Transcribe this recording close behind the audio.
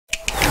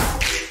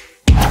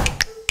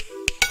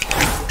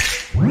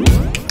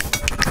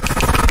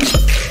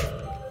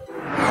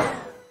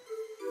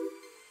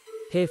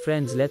Hey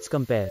friends, let's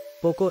compare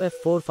POCO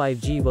F4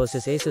 5G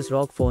versus Asus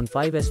ROG Phone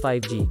 5s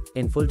 5G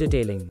in full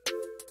detailing.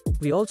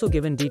 We also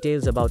given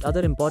details about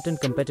other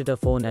important competitor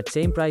phone at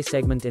same price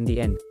segment in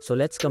the end, so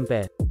let's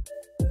compare.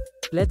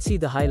 Let's see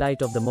the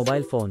highlight of the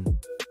mobile phone.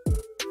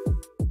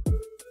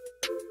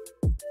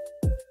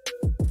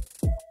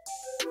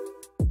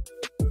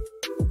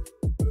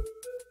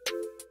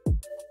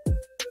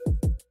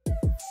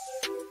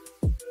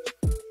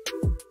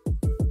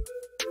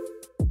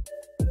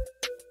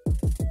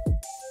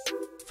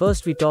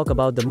 First we talk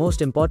about the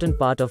most important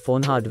part of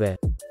phone hardware.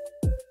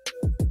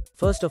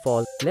 First of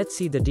all, let's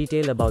see the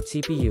detail about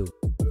CPU.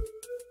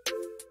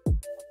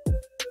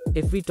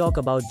 If we talk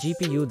about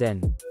GPU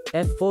then,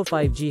 F4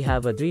 5G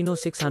have Adreno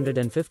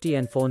 650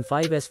 and phone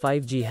 5s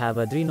 5G have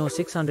Adreno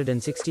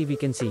 660 we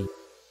can see.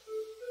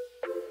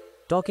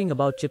 Talking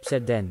about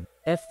chipset then,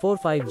 F4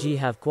 5G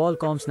have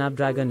Qualcomm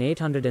Snapdragon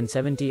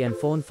 870 and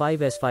phone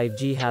 5s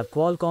 5G have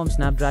Qualcomm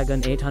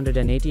Snapdragon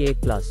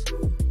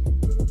 888+.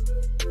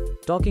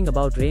 Talking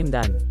about RAM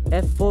then,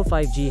 F4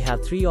 5G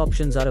have 3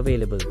 options are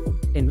available,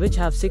 in which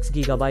have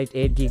 6GB,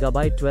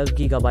 8GB,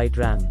 12GB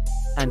RAM,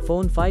 and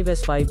phone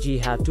 5s 5G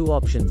have 2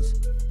 options,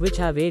 which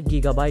have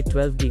 8GB,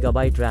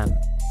 12GB RAM.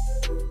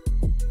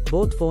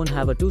 Both phone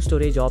have a 2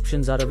 storage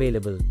options are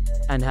available,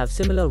 and have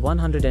similar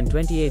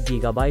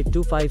 128GB,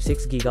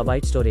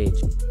 256GB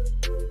storage.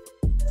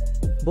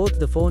 Both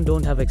the phone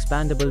don't have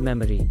expandable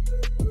memory.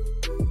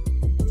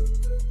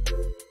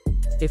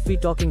 If we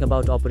talking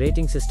about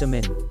operating system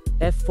in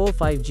F4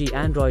 5G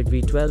Android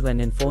V12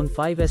 and in phone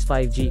 5s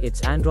 5G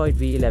it's Android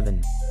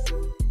V11.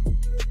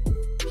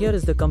 Here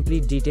is the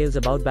complete details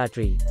about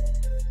battery.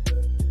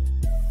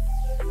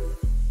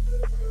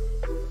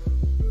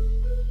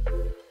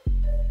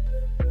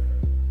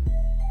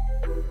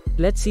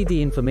 Let's see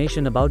the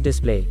information about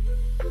display.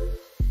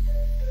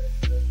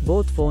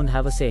 Both phone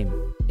have a same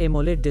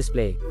AMOLED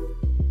display.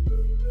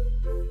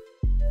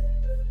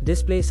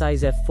 Display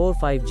size F4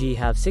 5G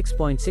have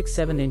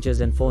 6.67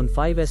 inches and phone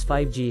 5s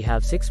 5G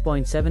have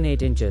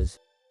 6.78 inches.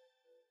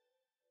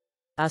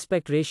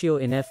 Aspect ratio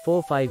in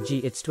F4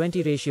 5G it's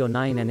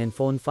 20:9 and in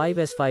phone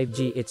 5s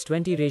 5G it's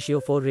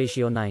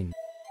 20:4:9.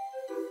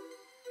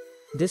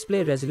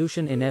 Display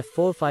resolution in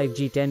F4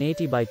 5G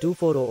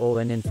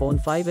 1080x2400 and in phone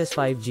 5s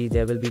 5G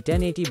there will be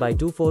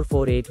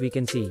 1080x2448 we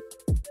can see.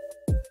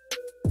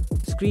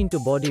 Screen to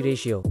body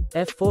ratio,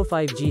 F4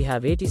 5G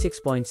have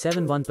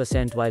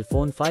 86.71% while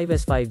phone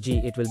 5s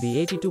 5G it will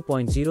be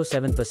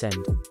 82.07%.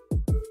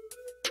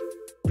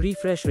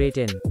 Refresh rate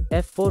in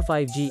F4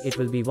 5G it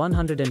will be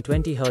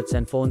 120Hz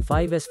and phone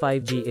 5s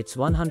 5G it's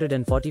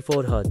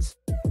 144Hz.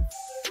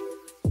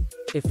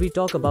 If we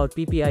talk about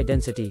PPI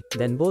density,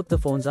 then both the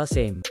phones are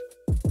same.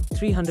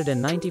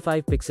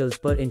 395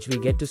 pixels per inch we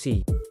get to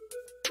see.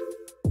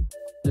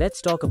 Let's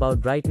talk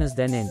about brightness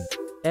then in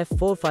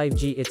F4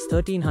 5G it's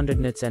 1300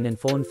 nits and in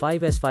phone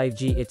 5s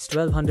 5G it's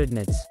 1200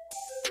 nits.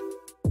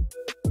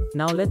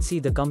 Now let's see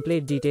the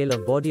complete detail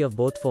of body of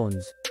both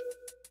phones.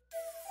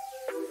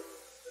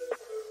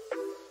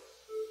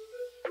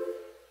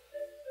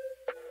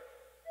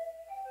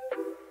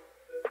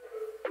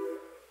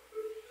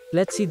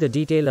 Let's see the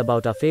detail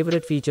about our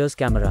favorite features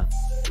camera.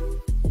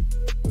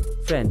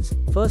 Friends,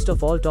 first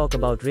of all talk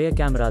about rear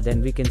camera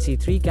then we can see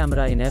 3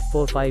 camera in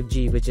F4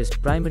 5G which is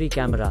primary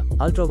camera,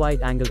 ultra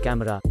wide angle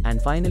camera, and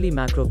finally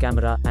macro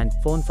camera, and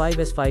phone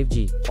 5s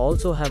 5G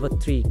also have a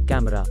 3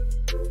 camera,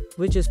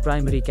 which is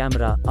primary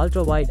camera,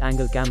 ultra wide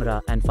angle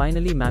camera, and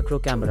finally macro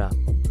camera.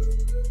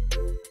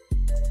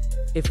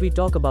 If we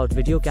talk about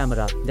video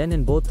camera, then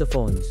in both the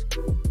phones,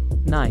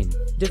 9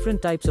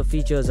 different types of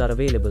features are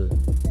available.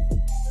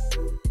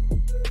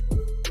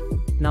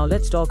 Now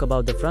let's talk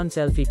about the front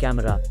selfie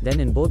camera,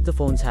 then in both the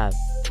phones have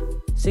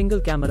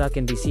single camera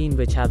can be seen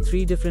which have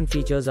 3 different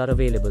features are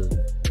available.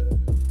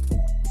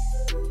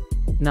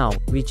 Now,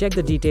 we check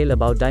the detail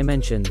about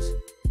dimensions.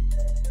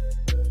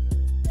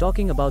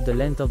 Talking about the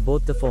length of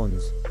both the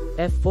phones,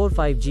 F4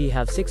 5G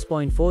have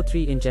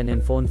 6.43 inch and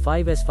in phone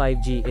 5s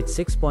 5G it's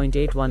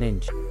 6.81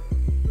 inch.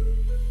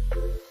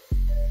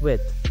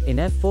 Width, in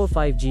F4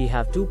 5G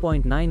have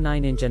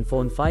 2.99 inch and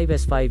phone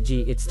 5s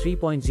 5G it's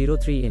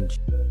 3.03 inch.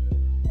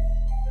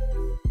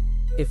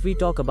 If we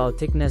talk about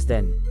thickness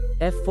then,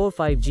 F4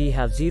 5G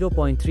have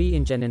 0.3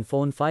 inch and in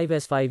phone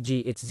 5s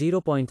 5G it's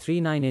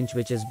 0.39 inch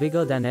which is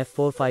bigger than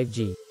F4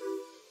 5G.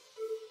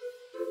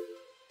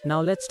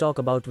 Now let's talk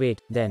about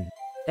weight, then.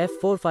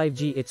 F4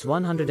 5G it's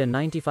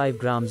 195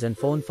 grams and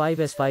phone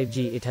 5s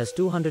 5G it has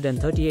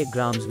 238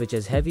 grams which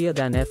is heavier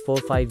than F4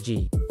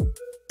 5G.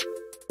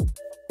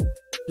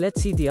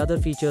 Let's see the other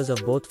features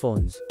of both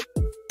phones.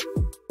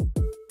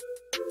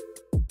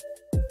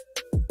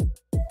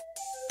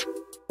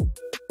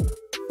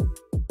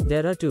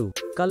 There are 2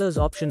 colors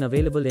option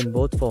available in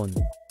both phones.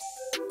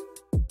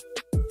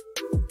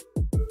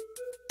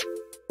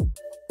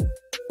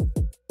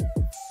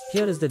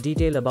 Here is the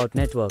detail about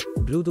network,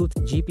 Bluetooth,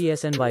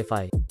 GPS and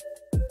Wi-Fi.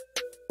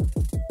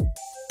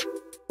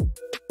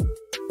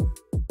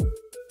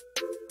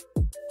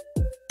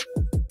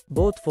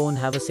 Both phone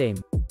have a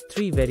same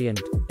 3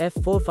 variant,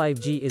 F4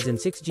 5G is in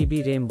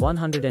 6GB RAM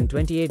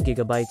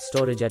 128GB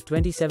storage at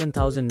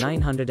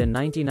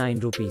 27,999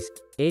 rupees,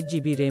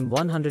 8GB RAM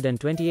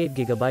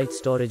 128GB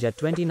storage at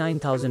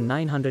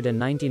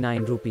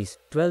 29,999 rupees,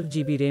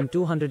 12GB RAM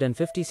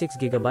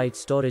 256GB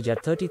storage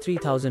at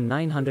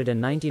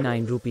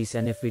 33,999 rupees.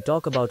 And if we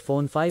talk about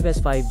phone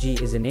 5S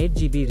 5G is in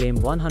 8GB RAM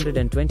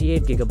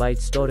 128GB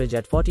storage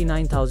at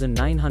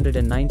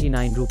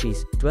 49,999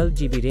 rupees,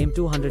 12GB RAM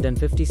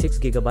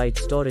 256GB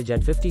storage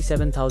at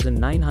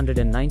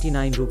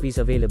 57,999 rupees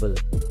available.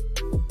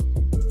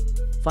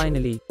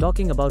 Finally,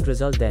 talking about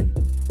result then.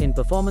 In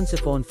performance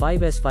phone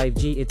 5S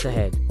 5G it's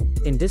ahead.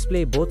 In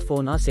display both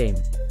phone are same.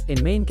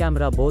 In main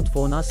camera both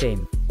phone are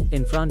same.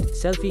 In front,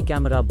 selfie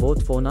camera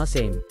both phone are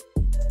same.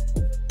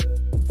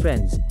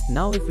 Friends,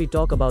 now if we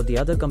talk about the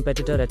other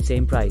competitor at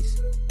same price.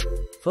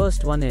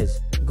 First one is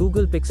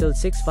Google Pixel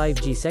 6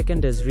 5G,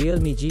 second is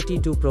Realme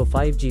GT2 Pro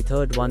 5G,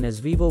 third one is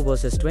Vivo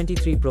vs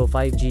 23 Pro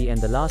 5G, and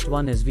the last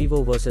one is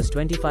Vivo vs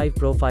 25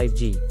 Pro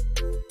 5G.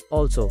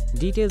 Also,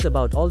 details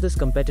about all this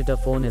competitor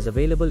phone is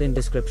available in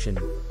description.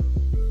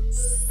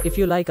 If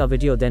you like our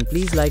video then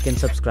please like and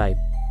subscribe.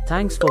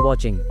 Thanks for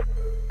watching.